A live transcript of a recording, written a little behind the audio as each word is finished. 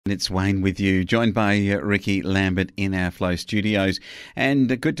It's Wayne with you, joined by Ricky Lambert in our Flow studios.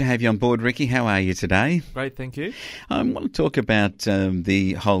 And good to have you on board, Ricky. How are you today? Great, thank you. I want to talk about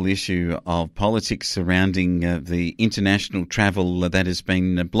the whole issue of politics surrounding the international travel that has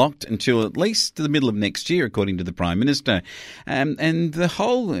been blocked until at least the middle of next year, according to the Prime Minister. And the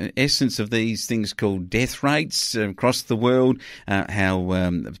whole essence of these things called death rates across the world,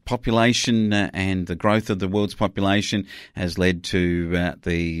 how population and the growth of the world's population has led to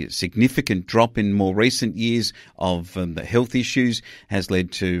the significant drop in more recent years of the health issues, has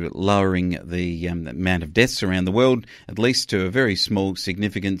led to lowering the amount of deaths around the world, at least to a very small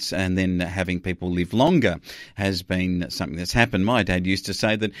significance, and then having people live longer has been something that's happened. My dad used to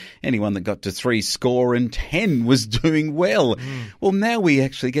say that anyone that got to 70 was doing well. Well, now we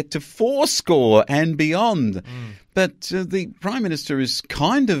actually get to 80 and beyond. But the Prime Minister is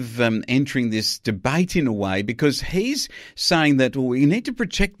kind of entering this debate in a way, because he's saying that we need to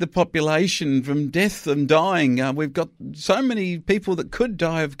protect the population from death and dying. We've got so many people that could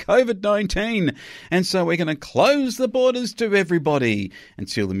die of COVID-19, and so we're going to close the borders to everybody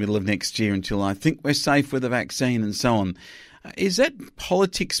until the middle of next year, until I think we're safe with the vaccine and so on. Is that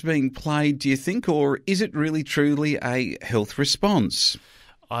politics being played, do you think, or is it really truly a health response?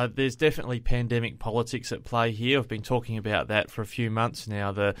 There's definitely pandemic politics at play here. I've been talking about that for a few months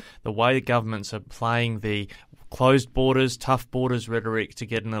now. The way the governments are playing the closed borders, tough borders rhetoric to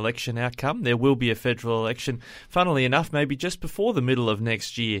get an election outcome. There will be a federal election, funnily enough, maybe just before the middle of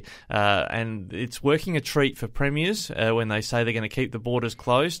next year. And it's working a treat for premiers when they say they're going to keep the borders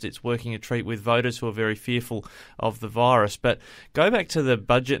closed. It's working a treat with voters who are very fearful of the virus. But go back to the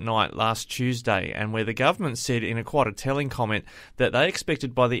budget night last Tuesday, and where the government said in quite a telling comment that they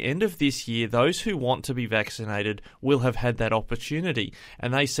expected by the end of this year, those who want to be vaccinated will have had that opportunity.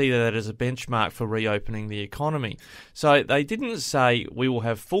 And they see that as a benchmark for reopening the economy. So they didn't say we will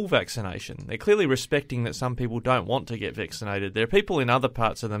have full vaccination. They're clearly respecting that some people don't want to get vaccinated. There are people in other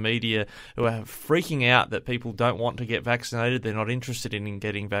parts of the media who are freaking out that people don't want to get vaccinated. They're not interested in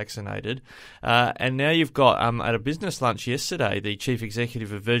getting vaccinated. And now you've got, at a business lunch yesterday, the Chief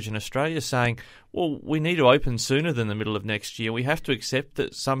Executive of Virgin Australia saying, well, we need to open sooner than the middle of next year. We have to accept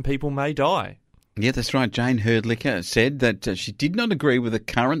that some people may die. Yeah, that's right. Jane Herdlicker said that she did not agree with the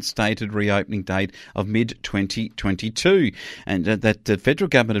current stated reopening date of mid-2022, and that the federal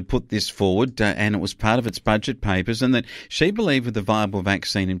government had put this forward and it was part of its budget papers, and that she believed with a viable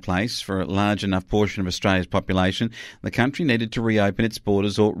vaccine in place for a large enough portion of Australia's population, the country needed to reopen its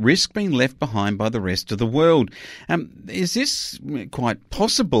borders or risk being left behind by the rest of the world. Is this quite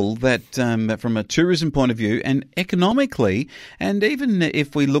possible that from a tourism point of view and economically, and even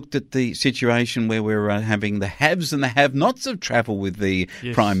if we looked at the situation where we're having the haves and the have-nots of travel with the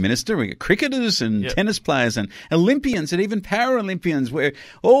Prime Minister. We got cricketers and tennis players and Olympians and even Paralympians, where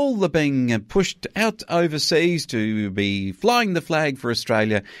all are being pushed out overseas to be flying the flag for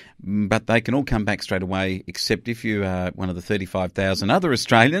Australia, but they can all come back straight away, except if you are one of the 35,000 other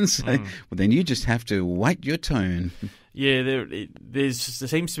Australians. Well, then you just have to wait your turn. Yeah, there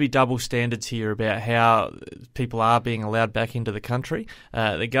seems to be double standards here about how people are being allowed back into the country.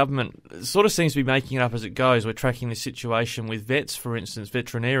 The government sort of seems to be making it up as it goes. We're tracking the situation with vets, for instance,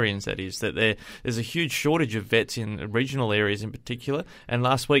 veterinarians, that is, that there's a huge shortage of vets in regional areas in particular. And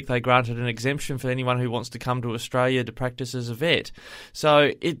last week they granted an exemption for anyone who wants to come to Australia to practice as a vet.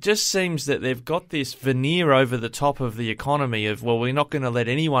 So it just seems that they've got this veneer over the top of the economy of, well, we're not going to let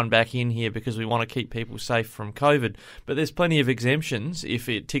anyone back in here because we want to keep people safe from COVID. But there's plenty of exemptions if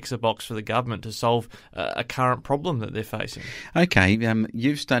it ticks a box for the government to solve a current problem that they're facing. Okay,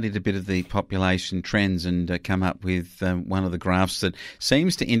 you've studied a bit of the population trends and come up with one of the graphs that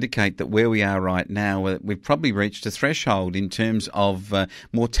seems to indicate that where we are right now, we've probably reached a threshold in terms of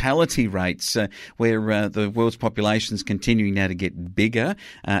mortality rates, where the world's population is continuing now to get bigger.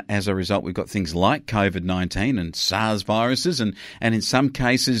 As a result, we've got things like COVID-19 and SARS viruses, and in some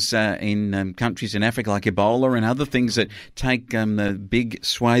cases in countries in Africa like Ebola and other things that take the big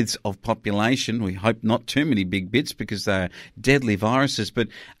swathes of population. We hope not too many big bits because they're deadly viruses, but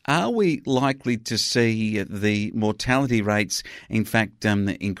are we likely to see the mortality rates in fact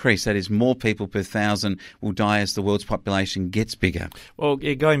increase? That is, more people per thousand will die as the world's population gets bigger. Well,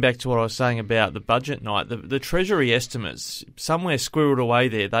 going back to what I was saying about the budget night, the Treasury estimates, somewhere squirreled away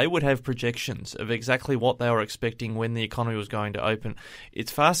there, they would have projections of exactly what they were expecting when the economy was going to open.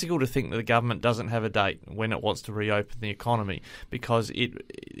 It's farcical to think that the government doesn't have a date when it wants to reopen the economy, because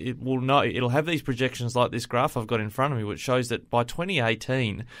it'll have these projections like this graph I've got in front of me, which shows that by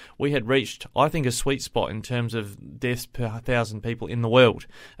 2018 we had reached, I think, a sweet spot in terms of deaths per 1,000 people in the world.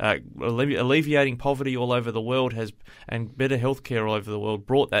 Alleviating poverty all over the world and better healthcare all over the world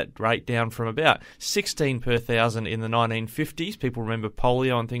brought that rate down from about 16 per 1,000 in the 1950s. People remember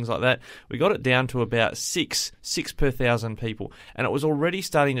polio and things like that. We got it down to about six per 1,000 people, and it was already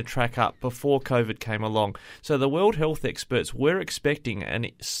starting to track up before COVID came along. So the World Health experts were expecting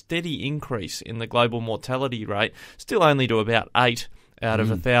a steady increase in the global mortality rate, still only to about 8 out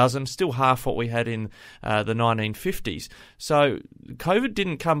of 1,000, still half what we had in the 1950s. So COVID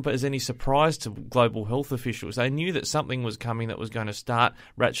didn't come as any surprise to global health officials. They knew that something was coming that was going to start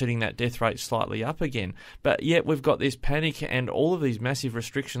ratcheting that death rate slightly up again. But yet we've got this panic and all of these massive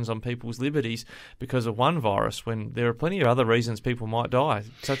restrictions on people's liberties because of one virus, when there are plenty of other reasons people might die,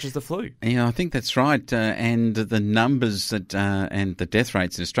 such as the flu. Yeah, I think that's right. And the numbers that and the death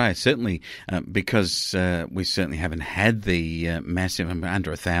rates in Australia, certainly because we certainly haven't had the massive,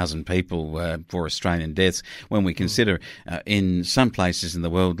 under 1,000 people for Australian deaths. When we consider in some places in the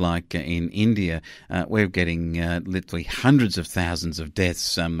world, like in India, we're getting literally hundreds of thousands of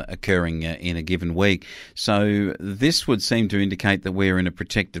deaths occurring in a given week. So this would seem to indicate that we're in a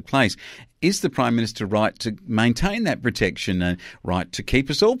protected place. Is the Prime Minister right to maintain that protection, right to keep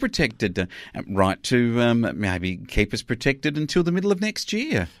us all protected, right to maybe keep us protected until the middle of next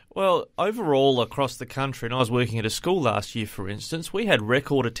year? Well, overall across the country, and I was working at a school last year, for instance, we had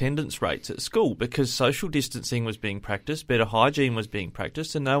record attendance rates at school because social distancing was being practiced, better hygiene was being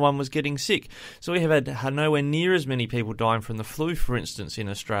practiced, and no one was getting sick. So we have had nowhere near as many people dying from the flu, for instance, in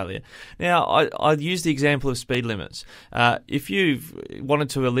Australia. Now, I use the example of speed limits. If you wanted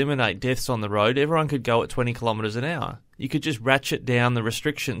to eliminate deaths on the road, everyone could go at 20 kilometres an hour. You could just ratchet down the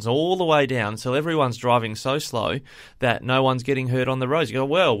restrictions all the way down so everyone's driving so slow that no one's getting hurt on the roads. You go,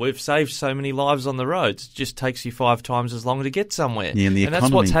 well, we've saved so many lives on the roads. It just takes you 5 times as long to get somewhere. Yeah, and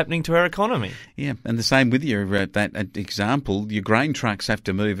that's what's happening to our economy. Yeah, and the same with that example. Your grain trucks have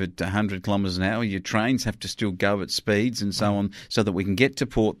to move at 100 kilometres an hour. Your trains have to still go at speeds and so on, so that we can get to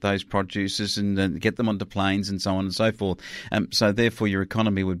port those produces and get them onto planes and so on and so forth. So therefore your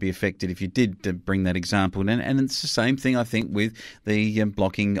economy would be affected if you did bring that example. And it's the same thing, I think, with the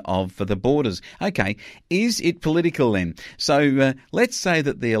blocking of the borders. Okay, is it political then? So let's say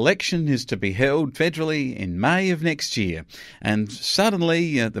that the election is to be held federally in May of next year, and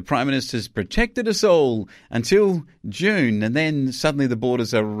suddenly the Prime Minister's protected us all until June, and then suddenly the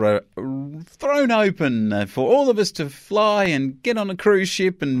borders are thrown open for all of us to fly and get on a cruise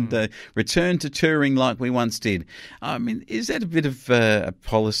ship and return to touring like we once did. I mean, is that a bit of a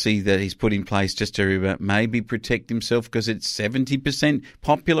policy that he's put in place just to maybe protect himself because it's 70%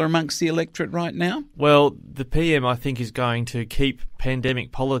 popular amongst the electorate right now? Well, the PM, I think, is going to keep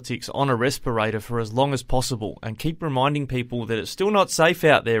pandemic politics on a respirator for as long as possible and keep reminding people that it's still not safe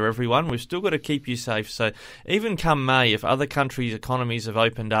out there, everyone. We've still got to keep you safe. So even come May, if other countries' economies have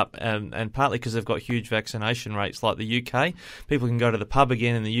opened up, and partly because they've got huge vaccination rates like the UK, people can go to the pub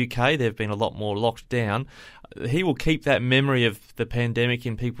again in the UK. They've been a lot more locked down. He will keep that memory of the pandemic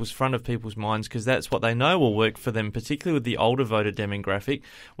in front of people's minds, because that's what they know will work for them, particularly with the older voter demographic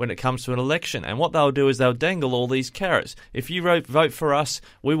when it comes to an election. And what they'll do is they'll dangle all these carrots. If you vote for us,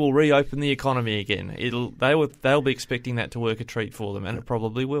 we will reopen the economy again. They'll be expecting that to work a treat for them, and it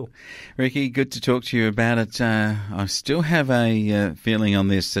probably will. Ricky, good to talk to you about it. I still have a feeling on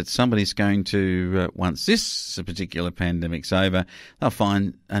this that somebody's going to, once this particular pandemic's over, they'll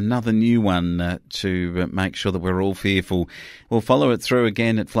find another new one to make sure that we're all fearful. We'll follow it through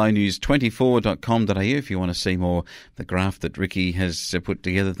again at flownews24.com.au if you want to see more. The graph that Ricky has put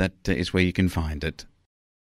together, that is where you can find it.